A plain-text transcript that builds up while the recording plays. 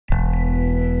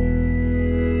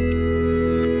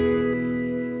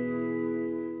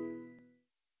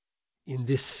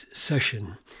this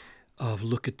session of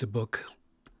Look at the Book,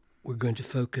 we're going to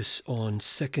focus on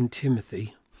 2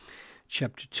 Timothy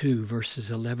chapter 2,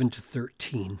 verses 11 to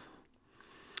 13.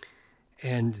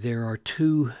 And there are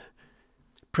two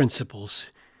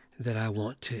principles that I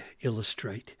want to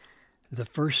illustrate. The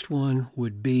first one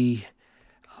would be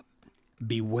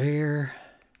beware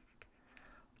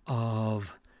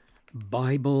of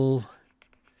Bible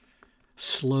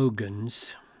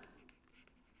slogans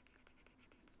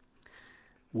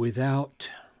without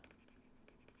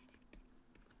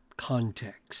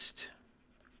context.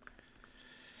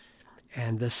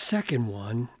 And the second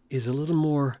one is a little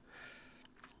more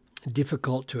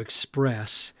difficult to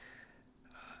express.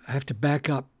 I have to back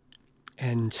up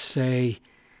and say,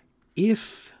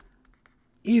 if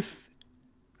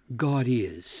God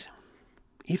is,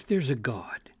 if there's a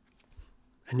God,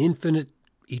 an infinite,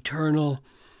 eternal,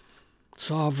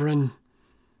 sovereign,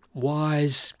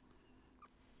 wise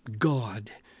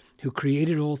God who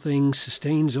created all things,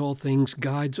 sustains all things,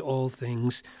 guides all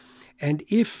things, and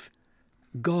if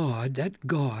God, that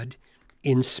God,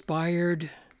 inspired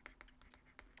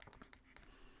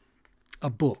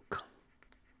a book,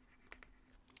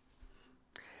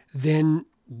 then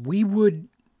we would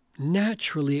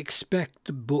naturally expect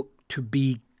the book to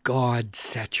be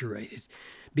God-saturated.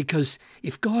 Because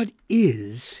if God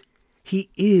is, He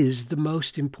is the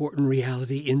most important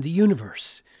reality in the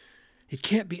universe. It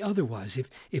can't be otherwise.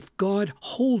 If God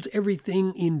holds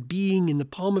everything in being in the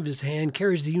palm of His hand,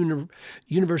 carries the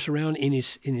universe around in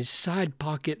his side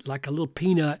pocket like a little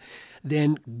peanut,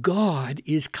 then God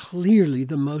is clearly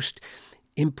the most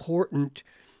important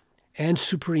and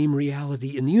supreme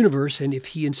reality in the universe. And if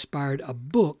He inspired a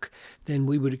book, then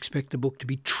we would expect the book to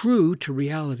be true to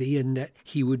reality and that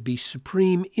He would be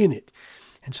supreme in it.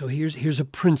 And so here's a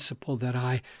principle that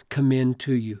I commend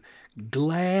to you.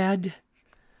 Glad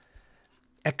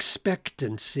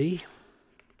expectancy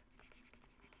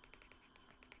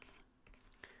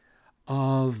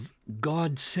of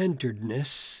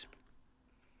God-centeredness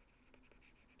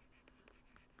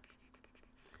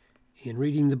in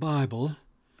reading the Bible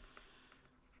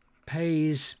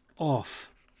pays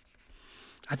off.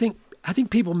 I think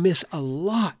people miss a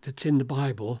lot that's in the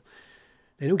Bible.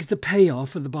 They don't get the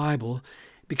payoff of the Bible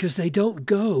because they don't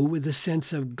go with a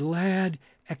sense of glad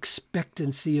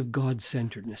expectancy of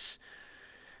God-centeredness.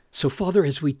 So, Father,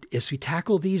 as we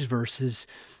tackle these verses,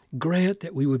 grant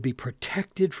that we would be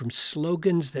protected from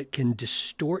slogans that can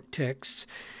distort texts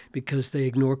because they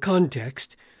ignore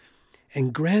context,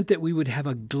 and grant that we would have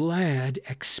a glad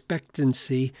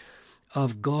expectancy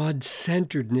of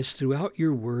God-centeredness throughout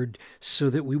your word so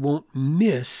that we won't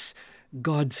miss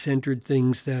God-centered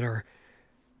things that are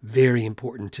very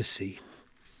important to see.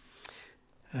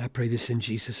 I pray this in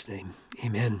Jesus' name.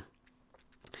 Amen.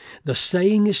 The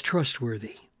saying is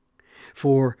trustworthy,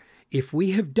 for if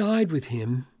we have died with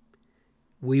Him,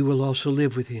 we will also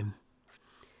live with Him.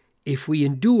 If we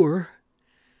endure,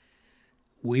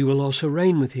 we will also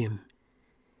reign with Him.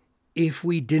 If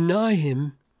we deny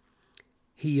Him,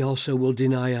 He also will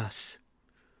deny us.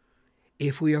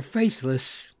 If we are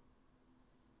faithless,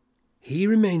 He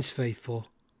remains faithful,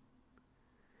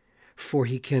 for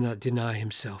He cannot deny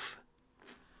Himself.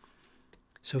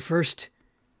 So first,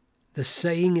 the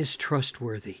saying is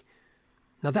trustworthy.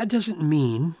 Now that doesn't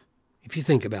mean, if you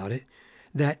think about it,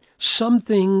 that some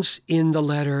things in the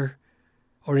letter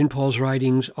or in Paul's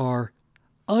writings are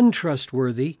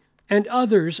untrustworthy and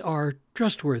others are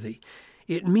trustworthy.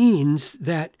 It means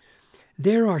that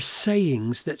there are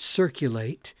sayings that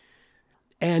circulate,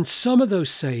 and some of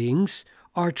those sayings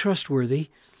are trustworthy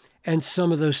and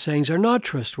some of those sayings are not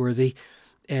trustworthy,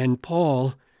 and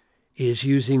Paul is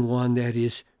using one that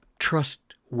is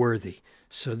trustworthy.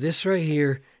 So this right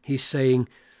here, he's saying,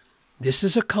 this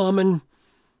is a common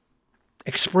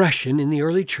expression in the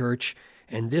early church,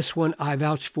 and this one I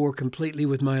vouch for completely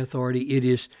with my authority. It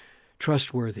is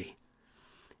trustworthy.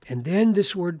 And then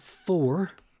this word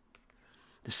for,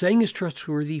 the saying is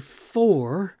trustworthy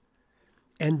for,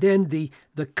 and then the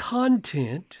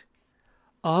content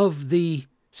of the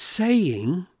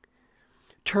saying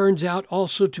turns out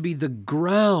also to be the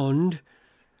ground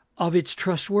of its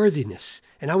trustworthiness.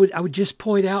 And I would just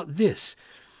point out this.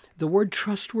 The word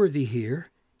trustworthy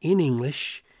here in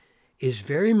English is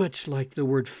very much like the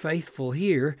word faithful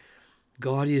here.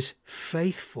 God is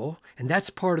faithful, and that's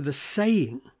part of the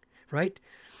saying, right?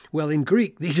 Well, in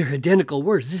Greek, these are identical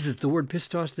words. This is the word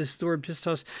pistos, this is the word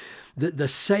pistos. The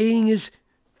saying is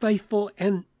faithful,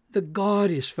 and the God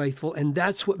is faithful, and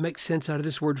that's what makes sense out of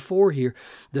this word for here.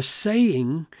 The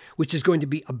saying, which is going to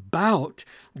be about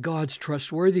God's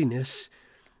trustworthiness,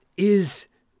 is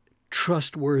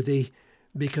trustworthy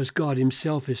because God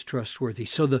himself is trustworthy.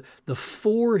 So the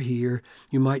for here,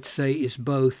 you might say, is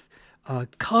both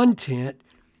content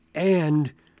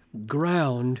and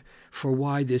ground for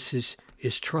why this is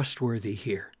trustworthy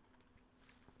here.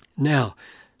 Now,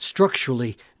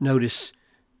 structurally, notice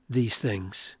these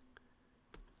things.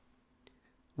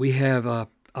 We have a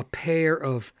pair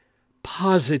of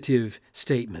positive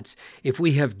statements. If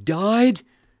we have died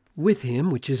with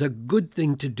him, which is a good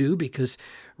thing to do because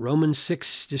Romans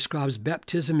 6 describes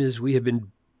baptism as we have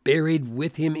been buried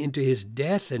with him into his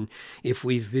death, and if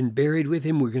we've been buried with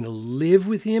him, we're going to live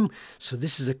with him. So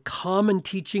this is a common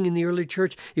teaching in the early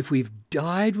church. If we've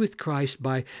died with Christ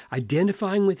by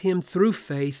identifying with him through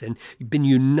faith and been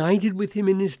united with him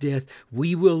in his death,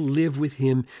 we will live with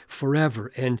him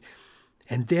forever. And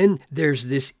then there's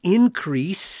this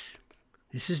increase.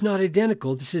 This is not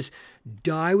identical. This is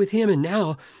die with him. And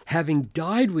now, having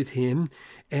died with him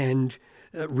and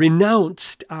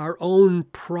renounced our own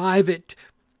private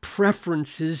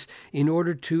preferences in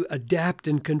order to adapt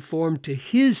and conform to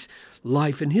his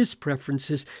life and his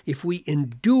preferences, if we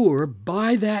endure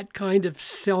by that kind of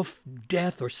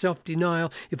self-death or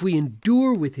self-denial, if we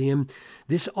endure with him,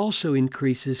 this also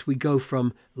increases. We go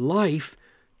from life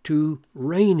to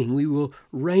reigning. We will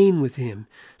reign with him.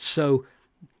 So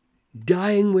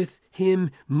dying with him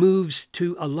moves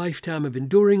to a lifetime of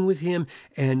enduring with him,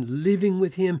 and living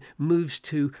with him moves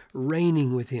to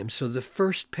reigning with him. So the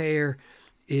first pair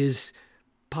is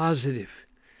positive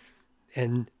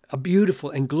and a beautiful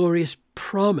and glorious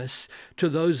promise to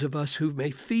those of us who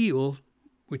may feel,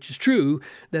 which is true,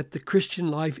 that the Christian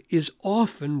life is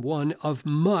often one of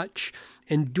much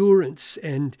endurance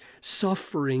and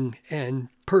suffering and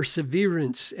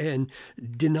perseverance and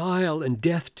denial and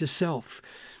death to self.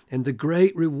 And the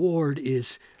great reward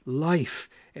is life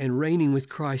and reigning with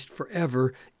Christ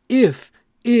forever if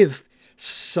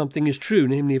something is true,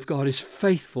 namely if God is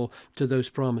faithful to those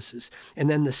promises. And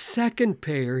then the second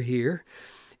pair here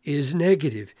is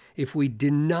negative. If we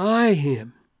deny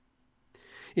him,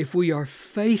 if we are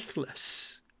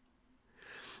faithless,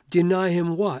 deny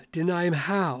him what? Deny him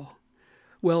how?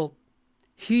 Well,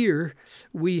 here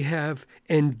we have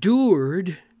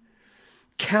endured,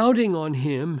 counting on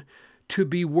him to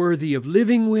be worthy of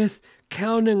living with,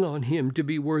 counting on him to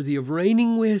be worthy of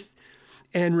reigning with,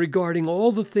 and regarding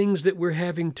all the things that we're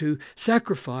having to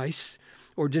sacrifice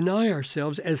or deny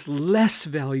ourselves as less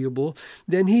valuable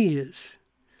than he is.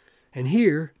 And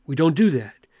here, we don't do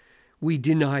that. We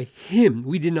deny him.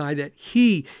 We deny that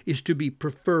he is to be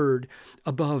preferred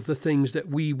above the things that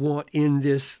we want in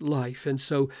this life. And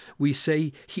so we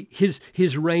say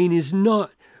his reign is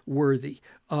not worthy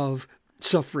of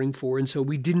suffering for. And so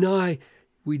we deny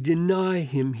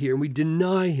him here. We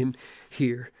deny him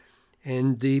here.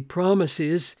 And the promise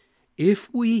is,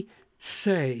 if we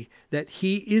say that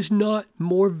he is not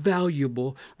more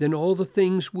valuable than all the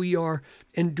things we are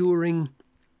enduring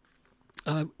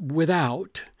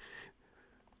without,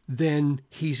 then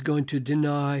he's going to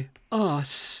deny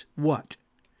us what?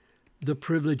 The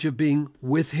privilege of being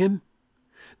with him,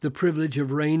 the privilege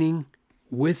of reigning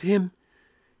with him.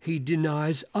 He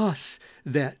denies us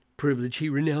that privilege. He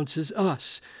renounces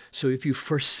us. So if you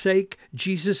forsake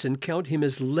Jesus and count him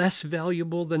as less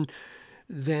valuable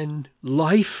than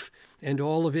life and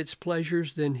all of its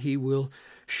pleasures, then he will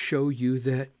show you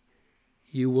that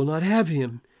you will not have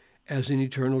him as an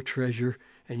eternal treasure,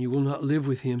 and you will not live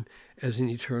with him as an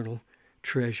eternal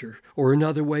treasure. Or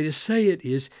another way to say it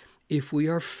is, if we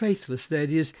are faithless, that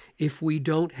is, if we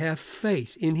don't have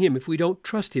faith in him, if we don't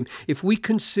trust him, if we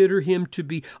consider him to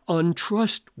be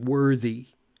untrustworthy,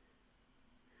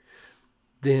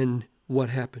 then what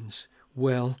happens?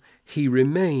 Well, he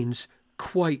remains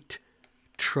quite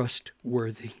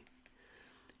trustworthy.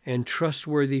 And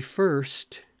trustworthy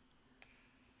first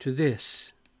to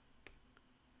this,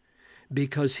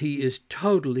 because he is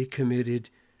totally committed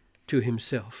to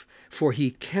himself, for he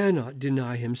cannot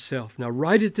deny himself. Now,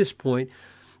 right at this point,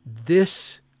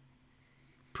 this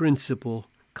principle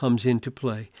comes into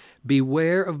play.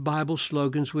 Beware of Bible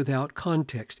slogans without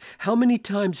context. How many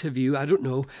times have you, I don't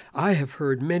know, I have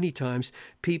heard many times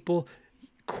people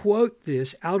quote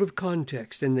this out of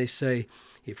context, and they say,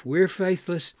 if we're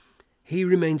faithless, he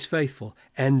remains faithful.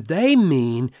 And they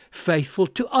mean faithful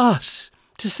to us,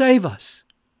 to save us,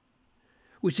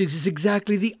 which is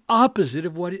exactly the opposite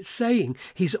of what it's saying.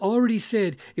 He's already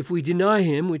said if we deny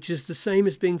him, which is the same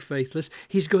as being faithless,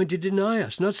 he's going to deny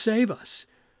us, not save us.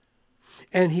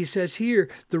 And he says here,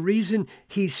 the reason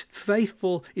he's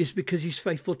faithful is because he's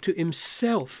faithful to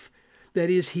himself. That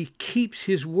is, he keeps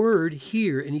his word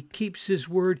here, and he keeps his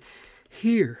word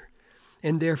here.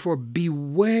 And therefore,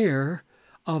 beware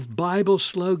of Bible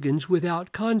slogans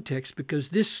without context, because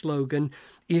this slogan,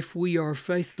 "If we are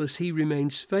faithless, he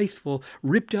remains faithful,"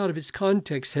 ripped out of its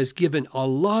context, has given a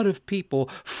lot of people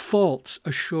false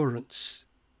assurance.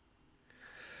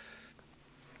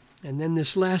 And then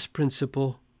this last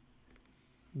principle,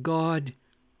 glad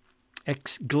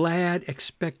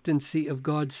expectancy of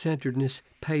God-centeredness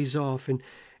pays off.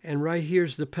 And right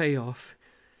here's the payoff.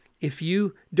 If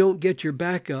you don't get your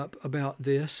back up about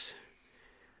this,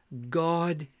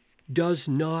 God does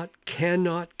not,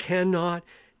 cannot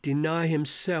deny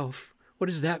himself. What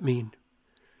does that mean?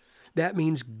 That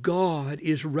means God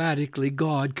is radically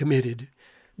God committed.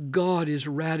 God is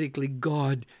radically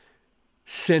God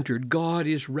centered. God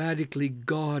is radically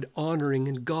God honoring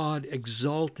and God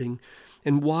exalting.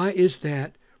 And why is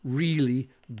that really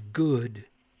good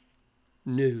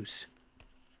news?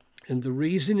 And the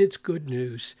reason it's good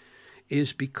news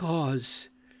is because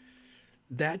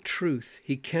that truth,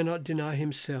 he cannot deny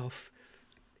himself,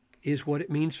 is what it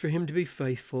means for him to be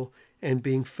faithful. And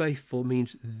being faithful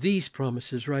means these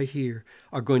promises right here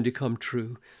are going to come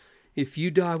true. If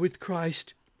you die with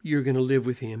Christ, you're going to live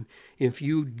with him. If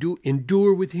you do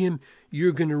endure with him,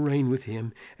 you're going to reign with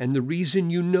him. And the reason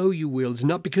you know you will is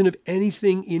not because of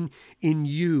anything in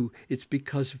you. It's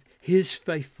because of his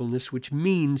faithfulness, which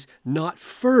means not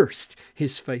first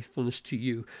his faithfulness to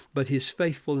you, but his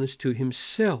faithfulness to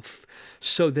himself,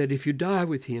 so that if you die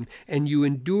with him and you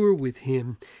endure with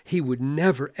him, he would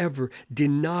never, ever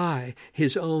deny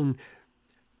his own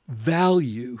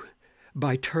value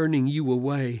by turning you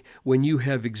away when you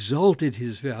have exalted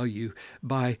his value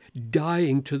by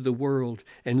dying to the world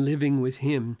and living with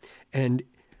him and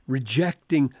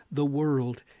rejecting the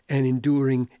world and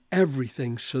enduring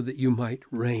everything so that you might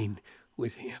reign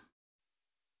with him.